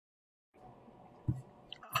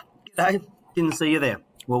G'day, didn't see you there.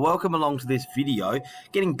 Well, welcome along to this video,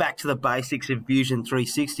 getting back to the basics of Fusion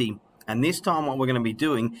 360. And this time what we're going to be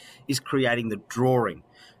doing is creating the drawing.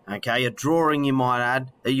 Okay, a drawing you might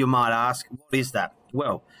ask, what is that?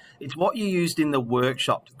 Well, it's what you used in the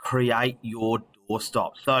workshop to create your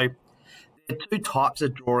doorstop. So there are two types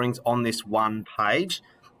of drawings on this one page.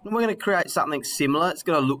 And we're going to create something similar. It's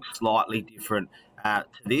going to look slightly different to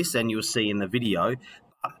this, and you'll see in the video.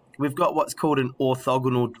 We've got what's called an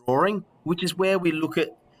orthogonal drawing, which is where we look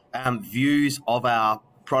at views of our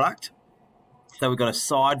product. So we've got a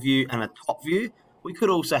side view and a top view. We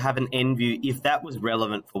could also have an end view if that was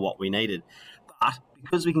relevant for what we needed. But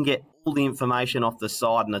because we can get all the information off the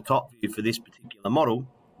side and the top view for this particular model,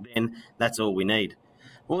 then that's all we need.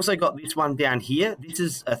 We've also got this one down here. This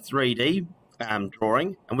is a 3D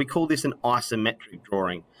drawing, and we call this an isometric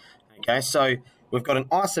drawing. Okay, so we've got an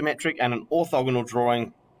isometric and an orthogonal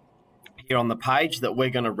drawing here on the page that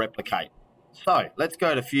we're going to replicate. So let's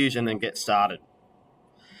go to Fusion and get started.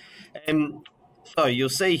 So you'll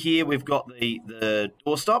see here we've got the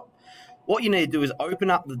doorstop. What you need to do is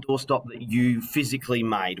open up the doorstop that you physically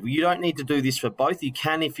made. You don't need to do this for both. You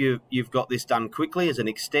can if you've got this done quickly as an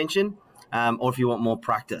extension, or if you want more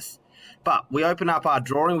practice. But we open up our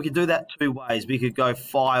drawing. We could do that two ways. We could go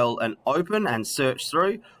File and Open and search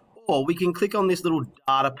through, or we can click on this little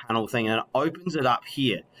data panel thing and it opens it up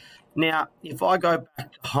here. Now, if I go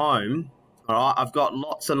back to home, all right, I've got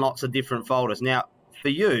lots and lots of different folders. Now, for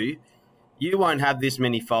you won't have this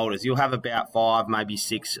many folders. You'll have about 5, maybe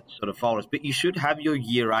 6 sort of folders, but you should have your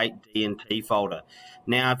Year 8 D&T folder.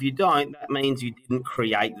 Now, if you don't, that means you didn't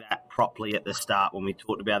create that properly at the start when we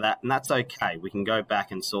talked about that, and that's okay. We can go back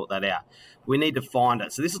and sort that out. We need to find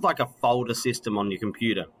it. So this is like a folder system on your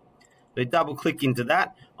computer. So double click into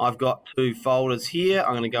that. I've got 2 folders here.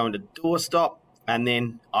 I'm going to go into doorstop. And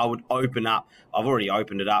then I would open up, I've already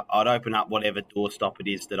opened it up, I'd open up whatever doorstop it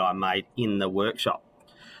is that I made in the workshop.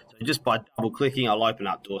 So just by double clicking, I'll open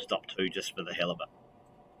up doorstop 2 just for the hell of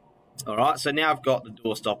it. All right, so now I've got the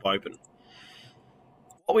doorstop open.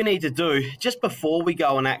 What we need to do, just before we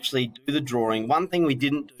go and actually do the drawing, one thing we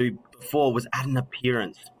didn't do before was add an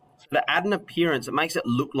appearance. So to add an appearance, it makes it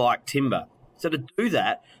look like timber. So to do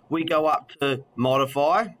that, we go up to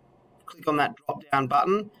Modify, click on that drop-down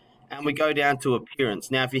button, and we go down to Appearance.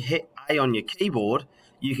 Now, if you hit A on your keyboard,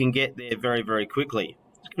 you can get there very, very quickly.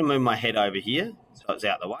 I'm just going to move my head over here so it's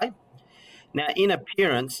out of the way. Now, in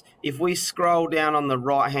Appearance, if we scroll down on the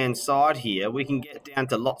right-hand side here, we can get down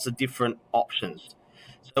to lots of different options.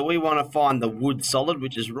 So we want to find the wood solid,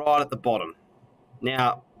 which is right at the bottom.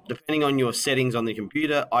 Now, depending on your settings on the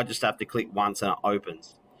computer, I just have to click once and it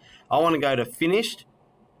opens. I want to go to Finished.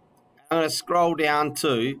 I'm going to scroll down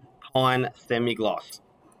to Pine Semi-Gloss.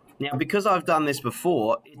 Now, because I've done this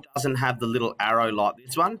before, it doesn't have the little arrow like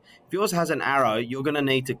this one. If yours has an arrow, you're going to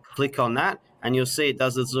need to click on that, and you'll see it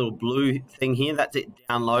does this little blue thing here. That's it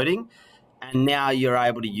downloading, and now you're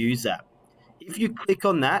able to use that. If you click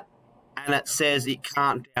on that and it says it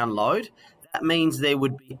can't download, that means there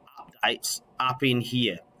would be updates up in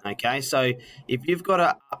here. Okay, so if you've got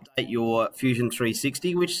to update your Fusion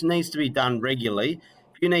 360, which needs to be done regularly,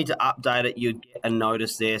 you need to update it, you'll get a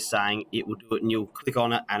notice there saying it will do it, and you'll click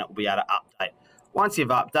on it and it will be able to update. Once you've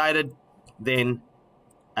updated, then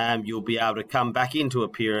you'll be able to come back into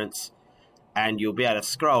Appearance and you'll be able to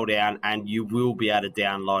scroll down and you will be able to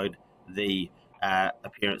download the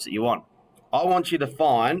appearance that you want. I want you to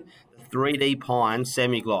find the 3D Pine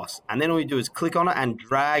Semi-Gloss, and then all you do is click on it and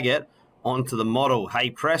drag it onto the model.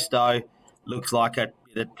 Hey presto, looks like a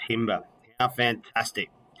bit of timber. How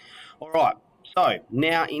fantastic. All right. So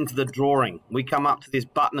now into the drawing. We come up to this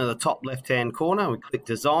button at the top left-hand corner. We click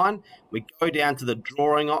Design. We go down to the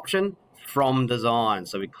Drawing option from Design.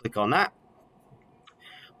 So we click on that.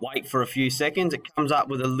 Wait for a few seconds. It comes up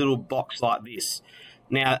with a little box like this.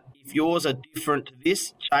 Now, if yours are different to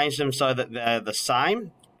this, change them so that they're the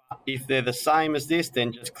same. If they're the same as this,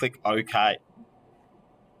 then just click OK.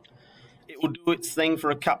 It will do its thing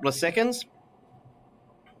for a couple of seconds.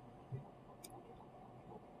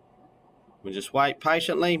 We'll just wait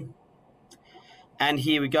patiently. And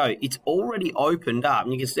here we go. It's already opened up.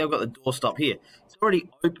 And you can see I've got the doorstop here. It's already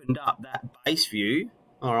opened up that base view.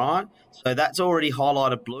 All right. So that's already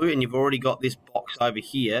highlighted blue. And you've already got this box over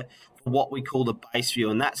here for what we call the base view.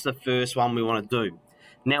 And that's the first one we want to do.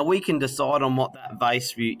 Now we can decide on what that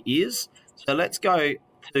base view is. So let's go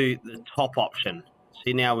to the top option.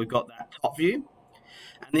 See, now we've got that top view.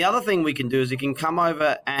 And the other thing we can do is we can come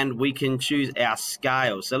over and we can choose our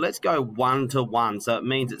scale. So let's go 1 to 1. So it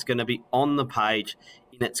means it's going to be on the page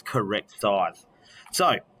in its correct size.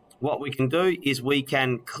 So what we can do is we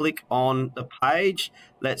can click on the page.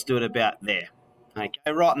 Let's do it about there.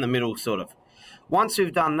 Okay, right in the middle, sort of. Once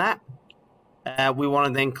we've done that, we want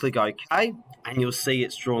to then click OK, and you'll see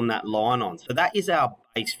it's drawn that line on. So that is our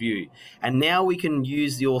base view. And now we can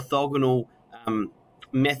use the orthogonal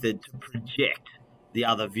method to project the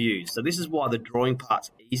other views. So this is why the drawing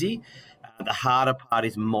part's easy. The harder part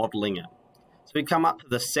is modeling it. So we come up to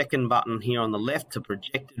the second button here on the left to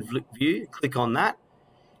projected view, click on that,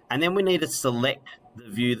 and then we need to select the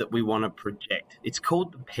view that we want to project. It's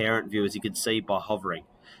called the parent view, as you can see by hovering.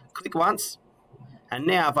 Click once, and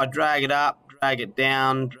now if I drag it up, drag it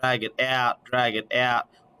down, drag it out,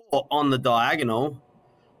 or on the diagonal,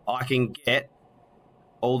 I can get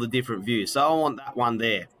all the different views. So I want that one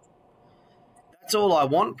there. That's all I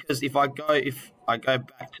want, because if I go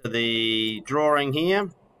back to the drawing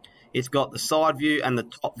here, it's got the side view and the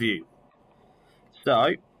top view.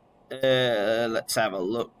 So let's have a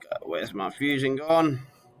look. Where's my Fusion gone?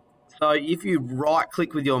 So if you right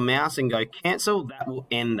click with your mouse and go cancel, that will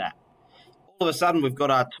end that. All of a sudden we've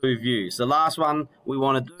got our two views. The last one we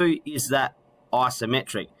want to do is that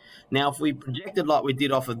isometric. Now if we projected like we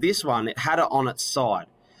did off of this one, it had it on its side.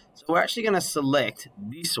 So we're actually going to select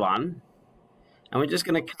this one, and we're just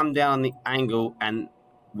going to come down on the angle, and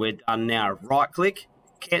we're done now. Right click,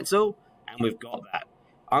 cancel, and we've got that.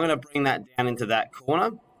 I'm going to bring that down into that corner,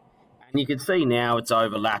 and you can see now it's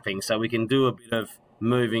overlapping, so we can do a bit of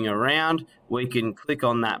moving around. We can click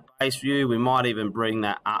on that base view. We might even bring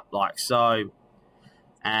that up like so,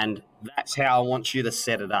 and that's how I want you to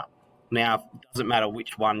set it up. Now, it doesn't matter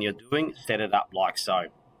which one you're doing, set it up like so.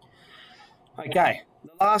 Okay,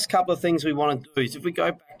 the last couple of things we want to do is if we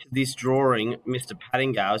go back to this drawing, Mr.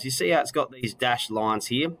 Paddingales, you see how it's got these dashed lines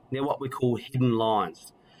here? They're what we call hidden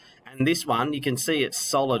lines. And this one, you can see it's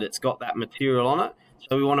solid. It's got that material on it.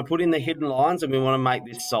 So we want to put in the hidden lines, and we want to make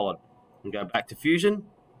this solid. And go back to Fusion.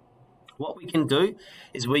 What we can do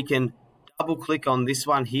is we can double click on this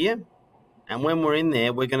one here. And when we're in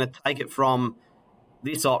there, we're going to take it from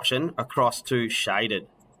this option across to shaded.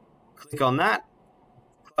 Click on that.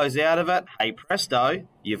 Close out of it. Hey presto,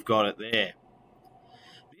 you've got it there.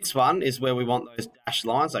 This one is where we want those dashed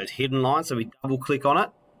lines, those hidden lines. So we double click on it,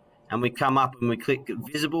 and we come up and we click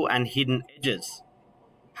visible and hidden edges.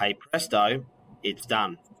 Hey presto, it's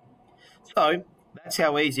done. So that's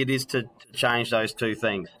how easy it is to change those two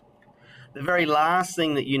things. The very last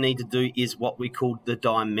thing that you need to do is what we call the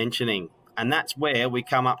dimensioning. And that's where we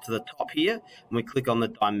come up to the top here and we click on the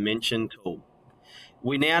dimension tool.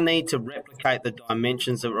 We now need to replicate the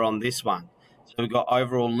dimensions that were on this one. So we've got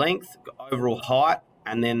overall length, overall height,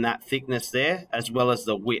 and then that thickness there, as well as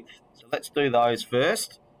the width. So let's do those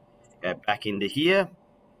first. Go back into here,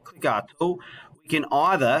 click our tool. We can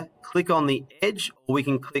either click on the edge or we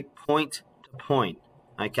can click point to point.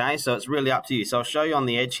 Okay, so it's really up to you. So I'll show you on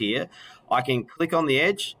the edge here. I can click on the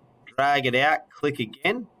edge, drag it out, click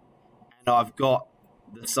again, and I've got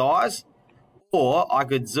the size. Or I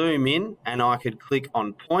could zoom in and I could click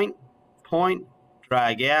on point,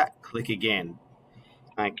 drag out, click again.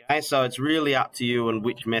 Okay, so it's really up to you and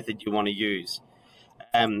which method you want to use.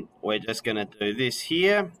 We're just going to do this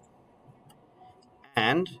here,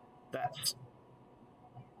 and that's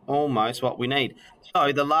almost what we need.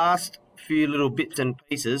 So the last few little bits and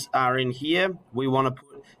pieces are in here. We want to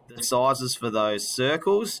put the sizes for those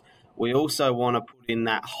circles. We also want to put in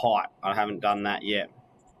that height. I haven't done that yet.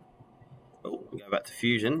 Oh, we'll go back to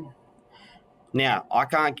Fusion. Now, I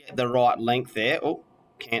can't get the right length there. Oh,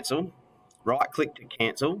 cancel. Right click to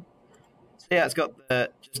cancel. See how it's got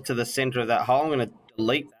just to the center of that hole? I'm going to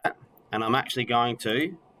delete that, and I'm actually going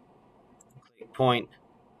to click point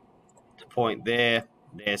to point there.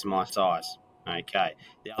 There's my size. Okay.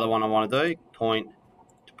 The other one I want to do, point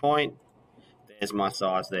to point. There's my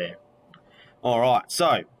size there. All right.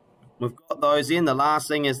 So we've got those in. The last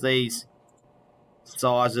thing is these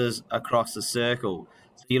sizes across the circle.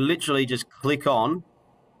 So you literally just click on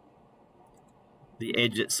the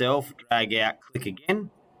edge itself, drag out, click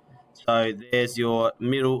again. So there's your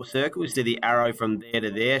middle circle. You see the arrow from there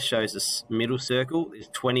to there shows the middle circle. There's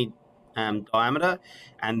 20 diameter,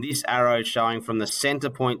 and this arrow showing from the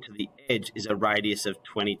center point to the edge is a radius of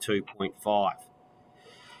 22.5.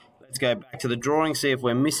 Let's go back to the drawing, see if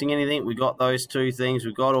we're missing anything. We got those two things.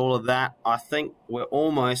 We've got all of that. I think we're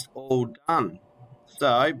almost all done.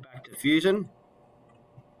 So back to Fusion.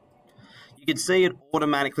 You can see it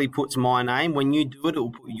automatically puts my name. When you do it, it will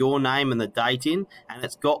put your name and the date in, and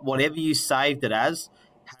it's got whatever you saved it as,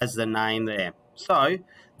 has the name there. So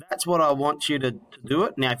that's what I want you to do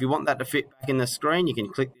it. Now, if you want that to fit back in the screen, you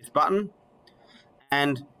can click this button,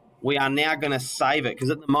 and we are now going to save it, because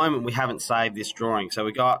at the moment we haven't saved this drawing. So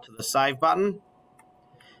we go up to the save button,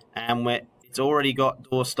 and it's already got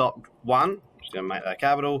doorstop 1. Just going to make that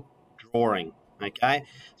capital, drawing. Okay,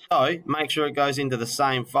 so make sure it goes into the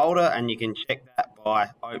same folder, and you can check that by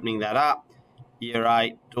opening that up. Year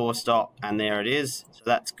 8 doorstop, and there it is. So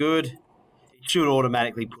that's good. It should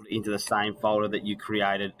automatically put it into the same folder that you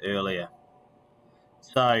created earlier.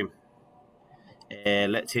 So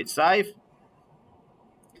let's hit save.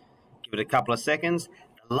 Give it a couple of seconds.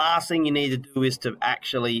 The last thing you need to do is to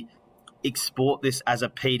actually export this as a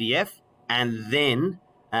PDF and then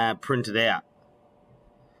print it out.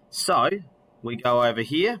 So we go over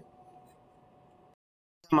here,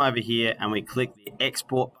 come over here, and we click the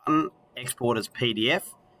export button, export as PDF.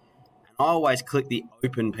 And I always click the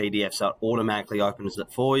open PDF so it automatically opens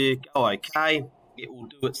it for you. Go OK, it will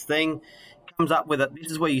do its thing. It comes up with it.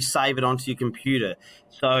 This is where you save it onto your computer.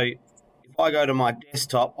 So if I go to my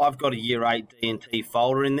desktop, I've got a Year 8 D&T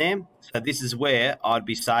folder in there. So this is where I'd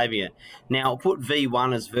be saving it. Now I'll put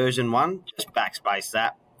V1 as version 1, just backspace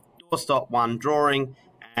that, doorstop 1 drawing,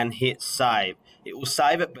 and hit save. It will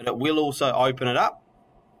save it, but it will also open it up.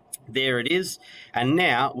 There it is. And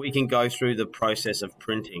now we can go through the process of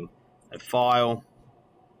printing. A file,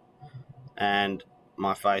 and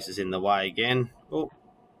my face is in the way again. Oh.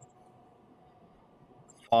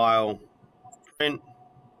 File, print,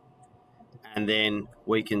 and then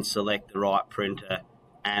we can select the right printer,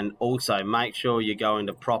 and also make sure you go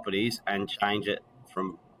into properties and change it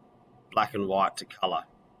from black and white to color.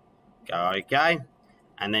 Go OK,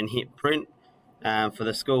 and then hit print for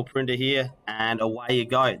the school printer here, and away you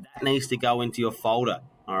go. That needs to go into your folder.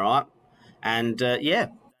 All right, and yeah,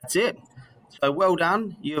 that's it. So well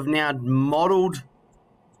done. You've now modeled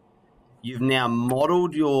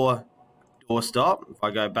your doorstop. If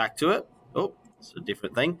I go back to it, oh, it's a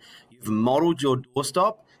different thing. You've modeled your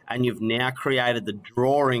doorstop, and you've now created the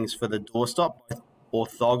drawings for the doorstop,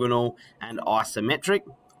 both orthogonal and isometric,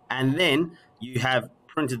 and then you have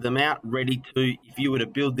printed them out ready to, if you were to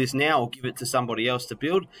build this now or give it to somebody else to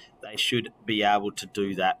build, they should be able to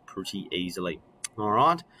do that pretty easily. All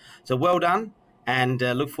right, so well done, and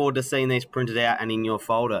look forward to seeing these printed out and in your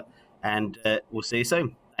folder, and we'll see you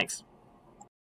soon. Thanks.